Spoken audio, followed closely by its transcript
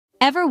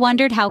Ever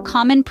wondered how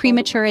common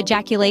premature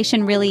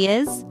ejaculation really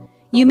is?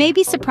 You may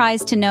be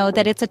surprised to know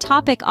that it's a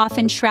topic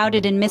often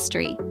shrouded in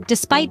mystery,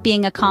 despite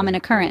being a common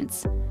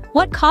occurrence.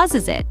 What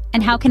causes it,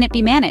 and how can it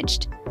be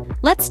managed?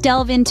 Let's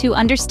delve into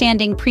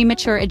understanding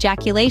premature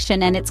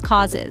ejaculation and its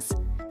causes.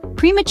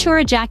 Premature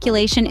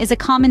ejaculation is a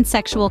common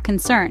sexual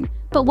concern,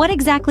 but what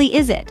exactly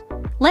is it?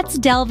 Let's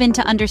delve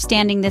into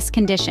understanding this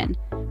condition.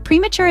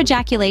 Premature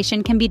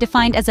ejaculation can be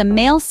defined as a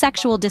male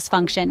sexual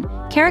dysfunction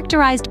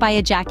characterized by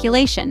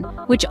ejaculation,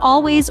 which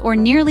always or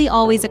nearly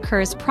always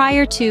occurs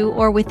prior to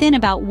or within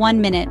about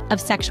 1 minute of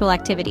sexual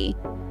activity.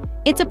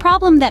 It's a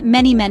problem that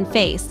many men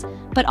face,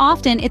 but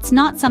often it's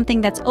not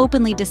something that's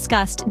openly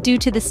discussed due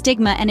to the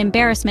stigma and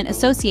embarrassment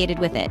associated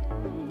with it.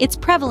 Its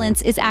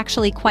prevalence is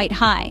actually quite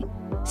high.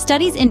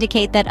 Studies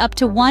indicate that up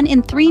to 1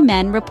 in 3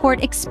 men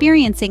report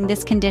experiencing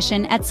this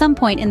condition at some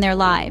point in their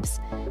lives.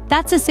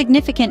 That's a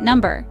significant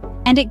number.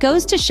 And it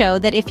goes to show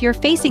that if you're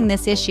facing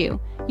this issue,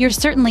 you're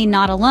certainly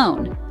not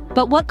alone.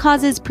 But what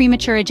causes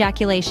premature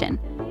ejaculation?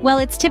 Well,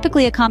 it's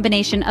typically a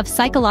combination of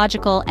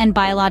psychological and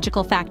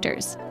biological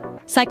factors.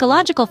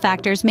 Psychological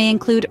factors may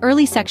include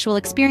early sexual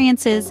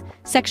experiences,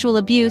 sexual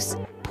abuse,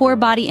 poor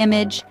body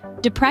image,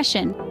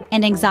 depression,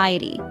 and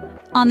anxiety.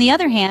 On the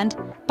other hand,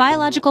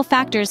 biological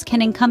factors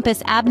can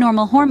encompass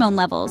abnormal hormone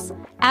levels,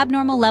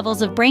 abnormal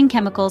levels of brain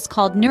chemicals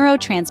called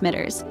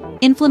neurotransmitters,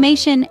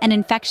 inflammation and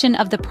infection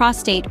of the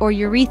prostate or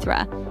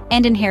urethra,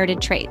 and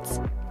inherited traits.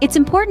 It's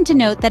important to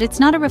note that it's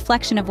not a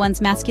reflection of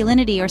one's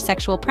masculinity or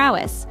sexual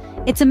prowess.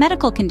 It's a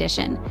medical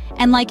condition,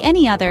 and like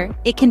any other,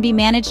 it can be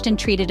managed and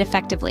treated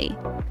effectively.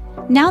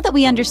 Now that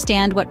we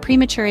understand what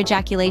premature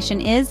ejaculation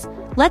is,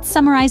 let's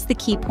summarize the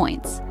key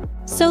points.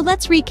 So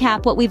let's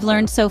recap what we've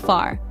learned so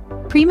far.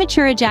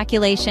 Premature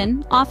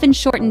ejaculation, often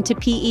shortened to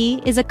PE,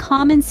 is a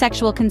common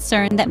sexual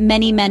concern that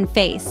many men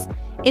face.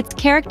 It's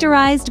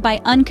characterized by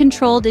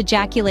uncontrolled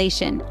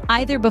ejaculation,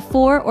 either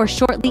before or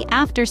shortly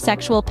after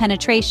sexual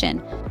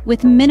penetration,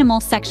 with minimal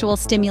sexual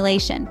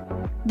stimulation.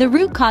 The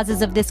root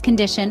causes of this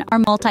condition are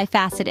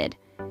multifaceted.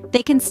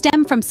 They can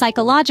stem from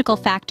psychological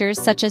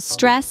factors such as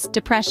stress,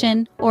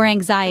 depression, or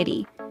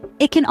anxiety.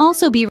 It can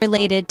also be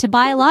related to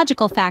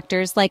biological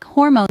factors like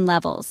hormone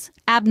levels,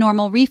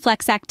 abnormal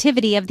reflex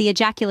activity of the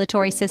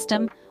ejaculatory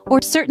system,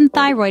 or certain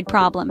thyroid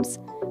problems.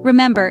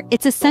 Remember,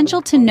 it's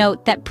essential to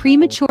note that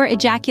premature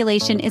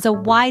ejaculation is a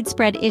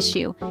widespread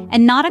issue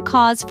and not a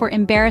cause for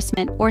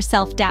embarrassment or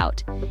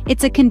self-doubt.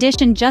 It's a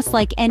condition just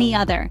like any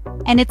other,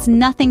 and it's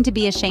nothing to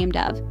be ashamed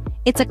of.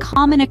 It's a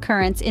common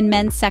occurrence in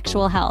men's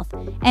sexual health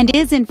and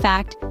is, in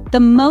fact, the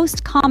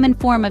most common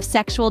form of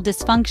sexual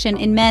dysfunction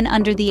in men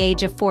under the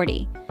age of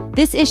 40.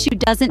 This issue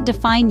doesn't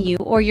define you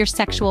or your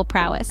sexual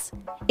prowess.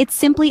 It's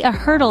simply a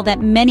hurdle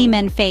that many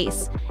men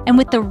face, and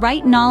with the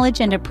right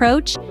knowledge and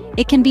approach,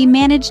 it can be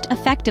managed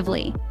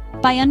effectively.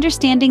 By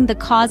understanding the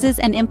causes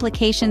and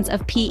implications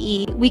of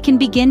PE, we can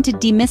begin to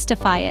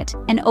demystify it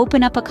and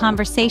open up a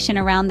conversation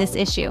around this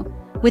issue.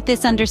 With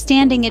this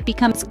understanding, it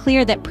becomes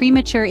clear that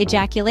premature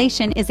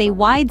ejaculation is a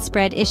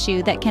widespread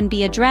issue that can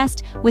be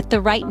addressed with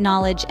the right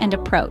knowledge and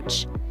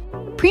approach.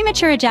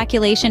 Premature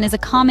ejaculation is a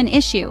common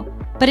issue,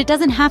 but it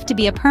doesn't have to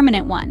be a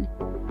permanent one.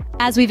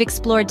 As we've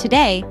explored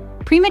today,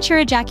 premature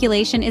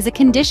ejaculation is a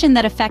condition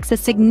that affects a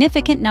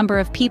significant number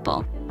of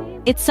people.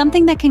 It's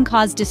something that can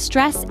cause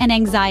distress and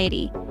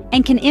anxiety,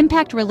 and can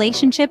impact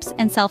relationships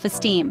and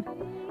self-esteem.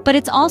 But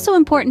it's also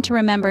important to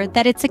remember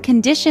that it's a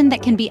condition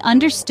that can be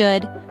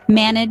understood,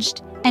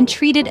 managed, and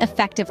treated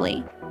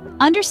effectively.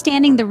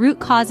 Understanding the root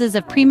causes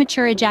of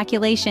premature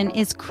ejaculation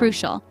is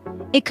crucial.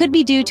 It could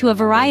be due to a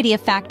variety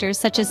of factors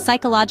such as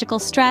psychological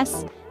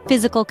stress,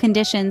 physical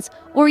conditions,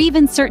 or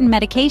even certain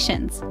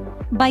medications.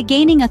 By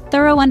gaining a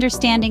thorough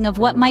understanding of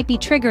what might be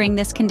triggering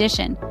this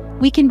condition,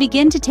 we can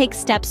begin to take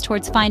steps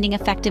towards finding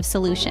effective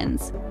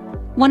solutions.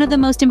 One of the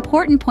most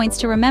important points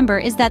to remember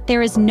is that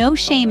there is no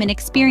shame in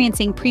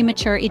experiencing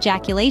premature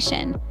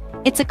ejaculation.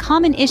 It's a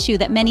common issue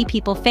that many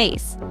people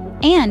face,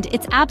 and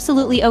it's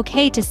absolutely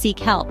okay to seek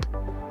help.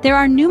 There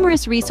are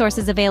numerous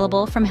resources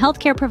available, from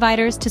healthcare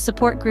providers to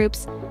support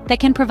groups, that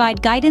can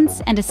provide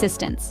guidance and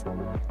assistance.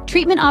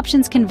 Treatment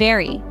options can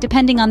vary,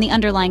 depending on the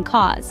underlying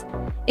cause.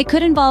 It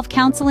could involve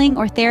counseling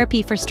or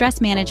therapy for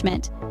stress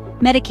management,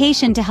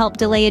 medication to help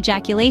delay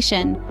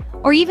ejaculation,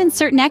 or even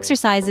certain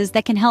exercises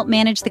that can help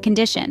manage the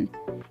condition.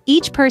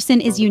 Each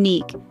person is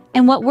unique,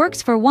 and what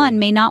works for one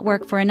may not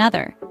work for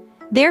another.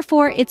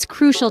 Therefore, it's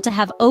crucial to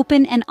have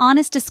open and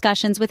honest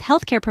discussions with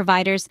healthcare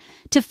providers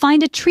to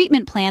find a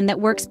treatment plan that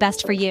works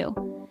best for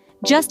you.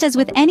 Just as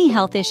with any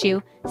health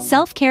issue,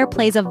 self-care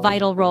plays a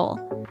vital role.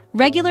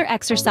 Regular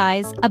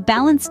exercise, a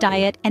balanced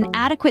diet, and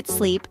adequate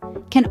sleep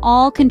can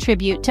all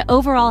contribute to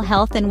overall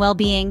health and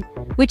well-being,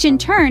 which in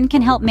turn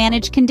can help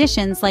manage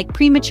conditions like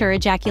premature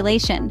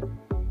ejaculation.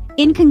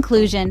 In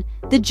conclusion,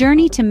 the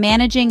journey to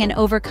managing and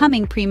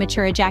overcoming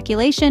premature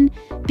ejaculation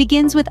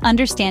begins with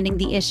understanding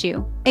the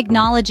issue,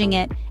 acknowledging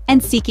it,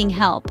 and seeking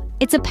help.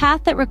 It's a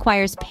path that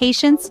requires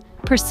patience,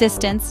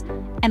 persistence,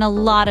 and a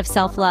lot of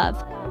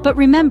self-love. But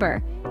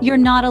remember, you're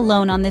not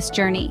alone on this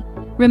journey.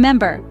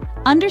 Remember,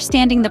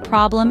 Understanding the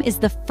problem is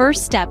the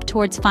first step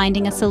towards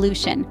finding a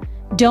solution.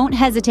 Don't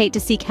hesitate to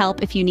seek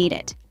help if you need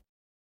it.